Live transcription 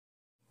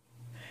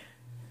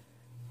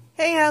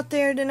Hey out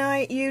there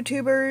tonight,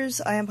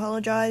 YouTubers. I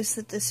apologize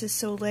that this is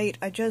so late.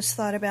 I just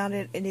thought about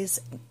it. It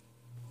is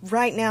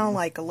right now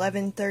like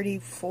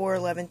 11:34,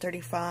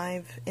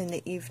 11:35 in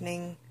the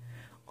evening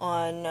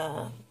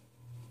on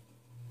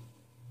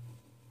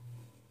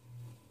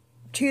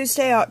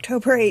Tuesday,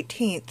 October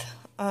 18th.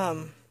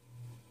 I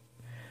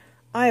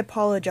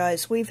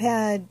apologize. We've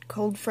had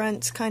cold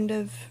fronts kind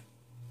of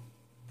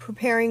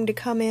preparing to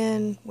come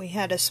in. We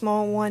had a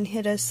small one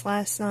hit us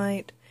last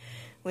night.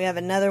 We have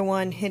another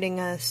one hitting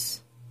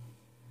us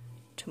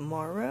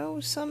tomorrow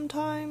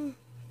sometime.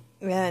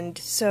 And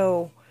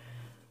so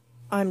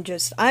I'm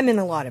in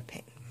a lot of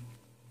pain.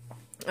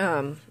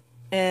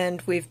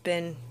 And we've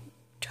been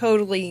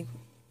totally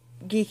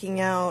geeking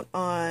out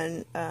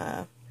on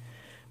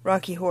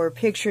Rocky Horror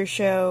Picture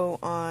Show,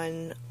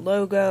 on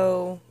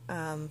Logo.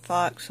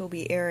 Fox will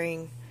be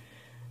airing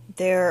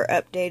their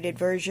updated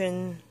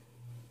version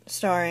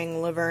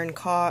starring Laverne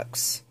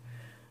Cox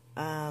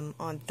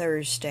on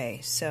Thursday.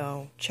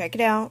 So check it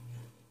out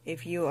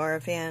if you are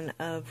a fan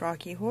of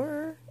Rocky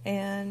Horror,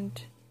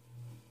 and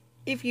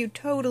if you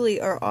totally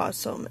are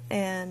awesome,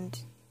 and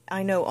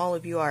I know all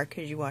of you are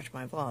because you watch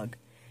my vlog.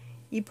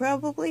 You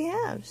probably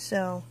have,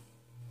 so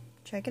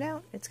check it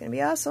out. It's going to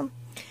be awesome.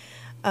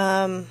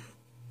 I've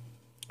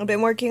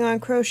been working on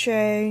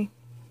crochet.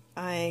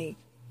 I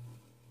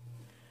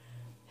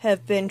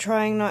have been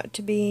trying not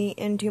to be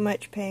in too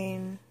much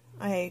pain.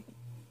 I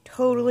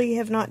totally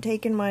have not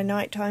taken my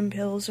nighttime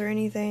pills or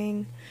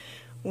anything,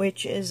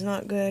 which is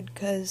not good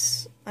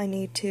because I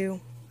need to.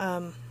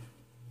 I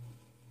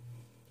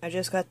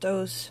just got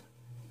those.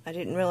 I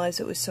didn't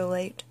realize it was so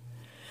late.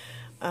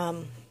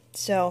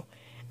 So,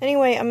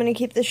 anyway, I'm going to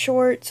keep this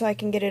short so I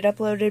can get it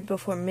uploaded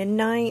before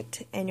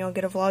midnight, and you'll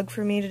get a vlog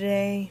from me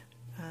today.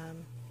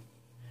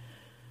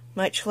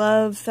 Much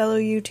love, fellow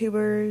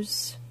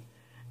YouTubers.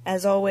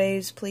 As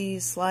always,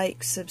 please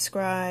like,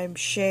 subscribe,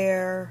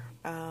 share,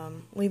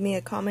 leave me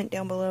a comment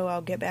down below.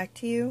 I'll get back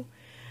to you.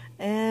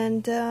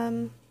 And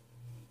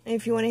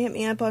if you want to hit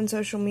me up on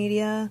social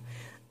media,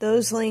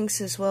 those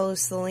links, as well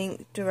as the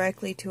link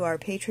directly to our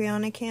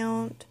Patreon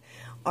account,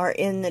 are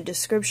in the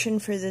description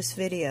for this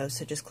video.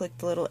 So just click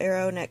the little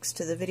arrow next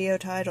to the video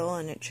title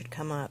and it should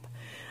come up.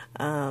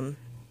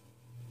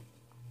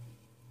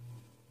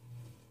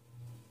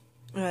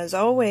 As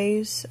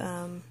always,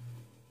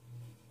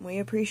 we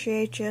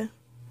appreciate you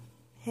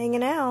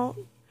hanging out.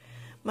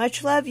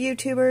 Much love,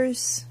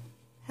 YouTubers.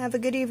 Have a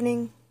good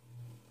evening.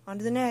 On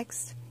to the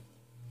next.